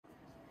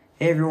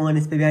Hey everyone,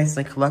 it's Baby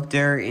Einstein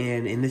Collector,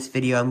 and in this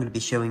video I'm going to be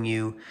showing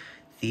you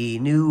the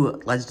new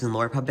Legends and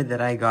Lore puppet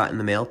that I got in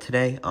the mail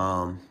today.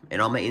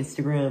 And on my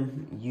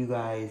Instagram, you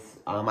guys,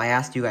 I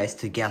asked you guys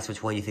to guess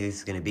which one you think this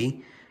is going to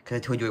be, because I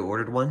told you I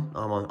ordered one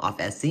off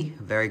Etsy.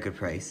 Very good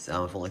price,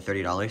 for only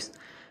 $30.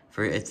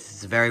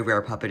 It's a very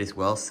rare puppet as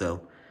well,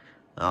 so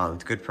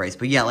it's a good price.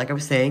 But yeah, like I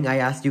was saying, I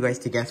asked you guys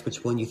to guess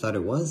which one you thought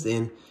it was,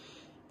 and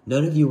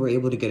none of you were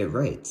able to get it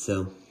right.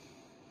 So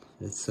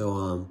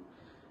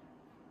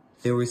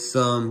there were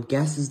some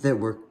guesses that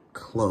were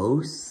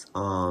close.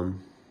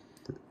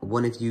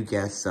 One of you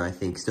guessed, I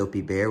think,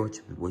 Soapy Bear,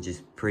 which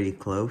is pretty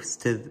close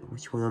to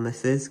which one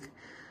this is,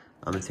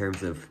 in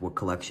terms of what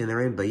collection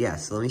they're in. But yeah,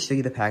 so let me show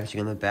you the packaging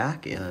on the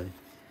back. Let's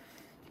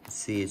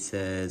see, it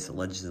says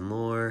Legends and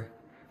Lore,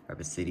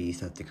 Rapid City,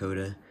 South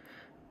Dakota.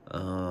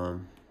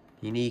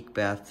 Unique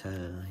bath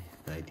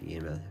ID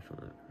and bath.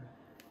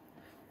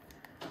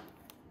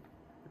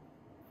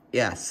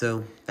 Yeah,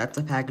 so that's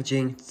the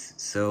packaging.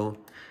 So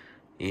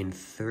I'm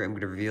going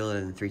to reveal it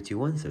in 3, 2,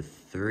 1. So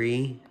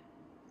 3,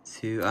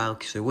 2,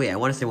 actually, wait, I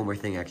want to say one more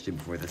thing, actually,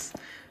 before this.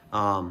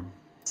 So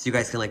you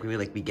guys can,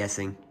 be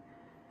guessing,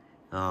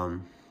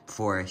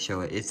 before I show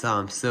it. It's,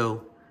 this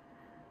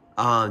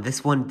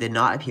one did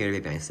not appear in the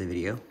Baby Einstein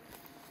video.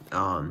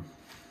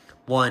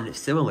 One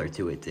similar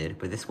to it did,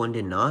 but this one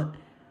did not.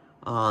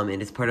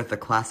 And it's part of the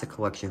classic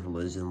collection from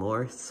Legends and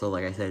Lore. So,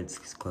 like I said, it's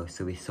close.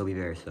 Soapy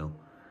Bear, so.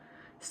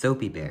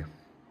 Soapy Bear.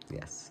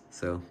 Yes.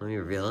 So, let me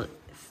reveal it.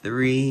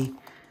 3,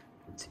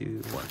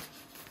 2, 1.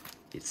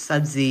 It's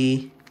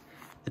Sudsy,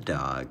 the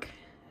dog.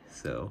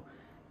 So,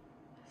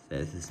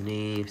 says his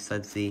name,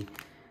 Sudsy.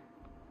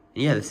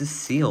 And yeah, this is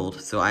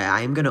sealed. So,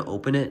 I am going to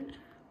open it,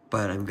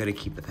 but I'm going to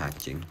keep the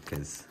packaging. I'm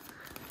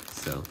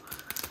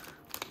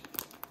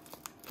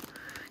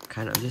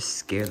just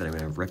scared that I'm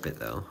going to rip it,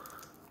 though.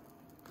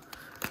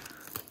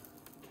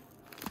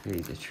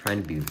 I'm just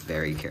trying to be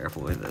very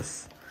careful with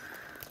this.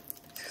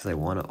 Because I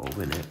want to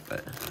open it,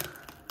 but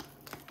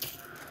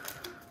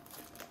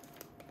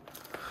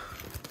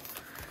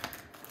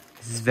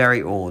this is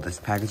very old. This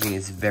packaging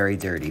is very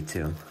dirty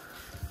too.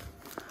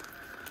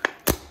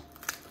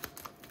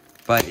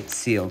 But it's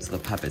sealed, so the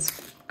puppet's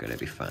gonna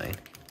be fine.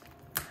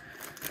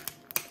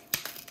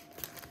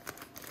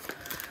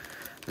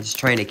 I'm just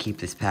trying to keep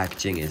this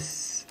packaging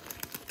as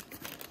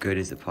good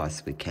as it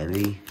possibly can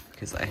be,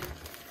 because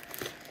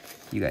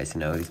you guys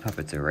know these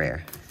puppets are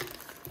rare.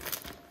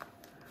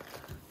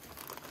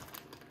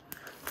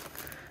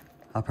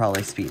 I'll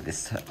probably speed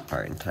this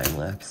part in time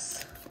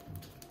lapse.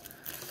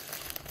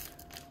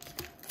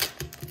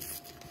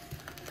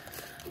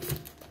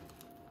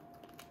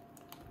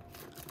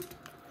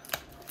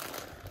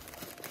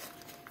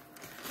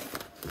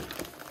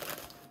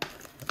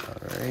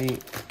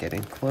 Alright,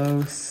 getting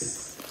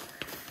close.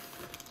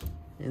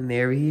 And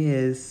there he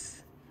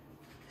is.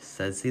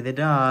 Sudsy the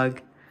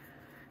dog.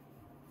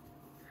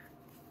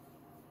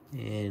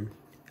 And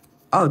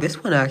oh,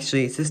 this one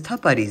actually, it says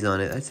Tub Buddies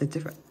on it. That's a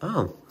different,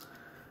 oh.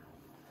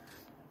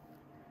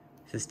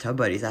 It says Tub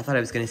Buddies. I thought I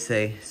was going to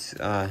say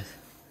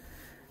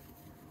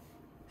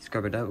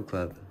Scrubber Double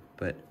Club,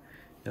 but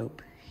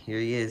nope. Here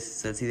he is,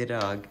 Sudsy the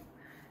dog.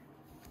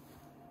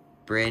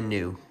 Brand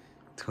new.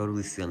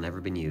 Totally sealed,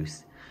 never been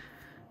used.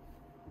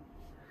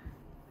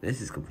 This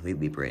is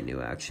completely brand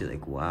new, actually.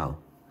 Like, wow.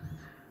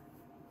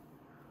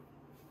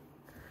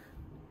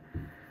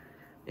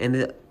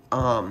 And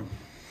I'm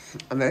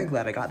very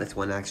glad I got this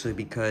one, actually,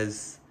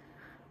 because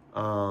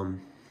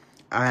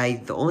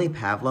the only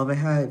Pavlov I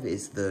have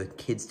is the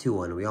Kids 2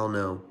 one. We all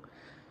know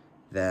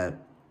that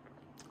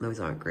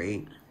those aren't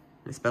great,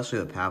 especially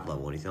the Pavlov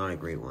one. He's not a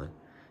great one.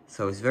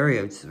 So I'm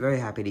just very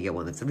happy to get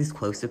one that's at least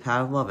close to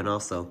Pavlov, and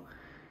also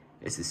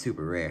this is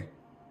super rare.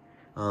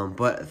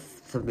 But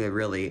something that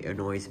really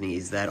annoys me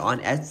is that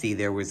on Etsy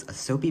there was a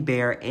Soapy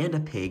Bear and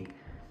a pig,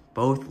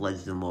 both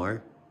Legends and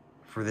Lore,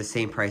 for the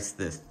same price as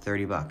this,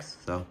 $30.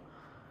 So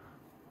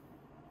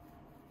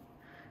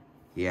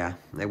yeah,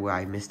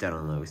 I missed out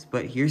on those.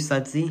 But here's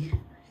Sudsy.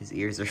 His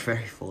ears are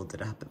very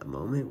folded up at the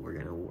moment. We're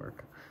going to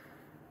work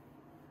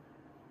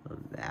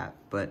on that.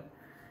 But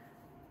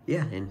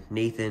yeah, and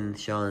Nathan,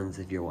 Sean's,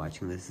 if you're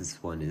watching this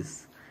one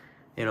is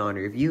in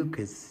honor of you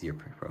because it's your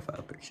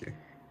profile picture.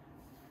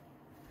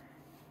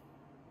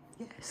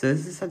 Yeah, so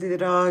this is Sudsy the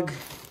dog.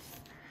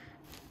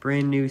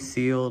 Brand new,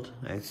 sealed.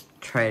 I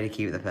tried to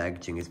keep the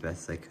packaging as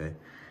best as I could.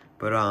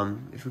 But,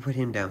 if we put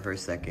him down for a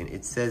second,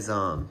 it says,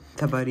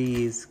 Tub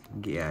Buddies,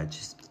 yeah,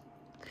 just,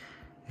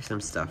 there's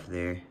some stuff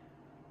there.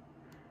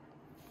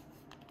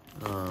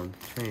 Trying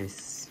to,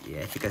 yeah,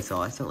 I think I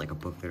saw, it's not like a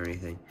booklet or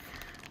anything.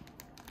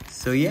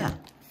 So, yeah,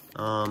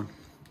 thank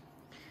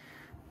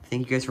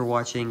you guys for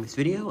watching this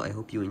video. I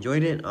hope you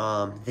enjoyed it.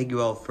 Thank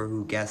you all for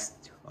who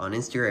guessed on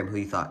Instagram who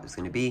you thought it was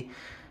going to be.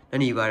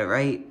 None of you got it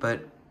right,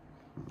 but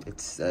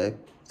it's,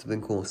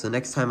 something cool. So,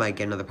 next time I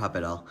get another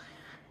puppet, I'll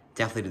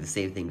definitely do the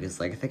same thing,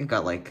 because I think I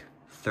got I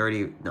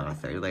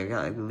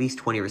got at least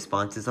 20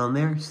 responses on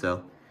there.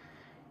 So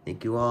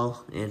thank you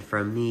all, and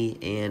from me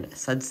and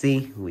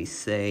Sudsy, we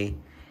say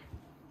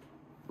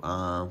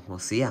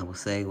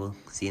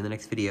we'll see you in the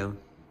next video.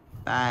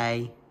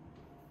 Bye.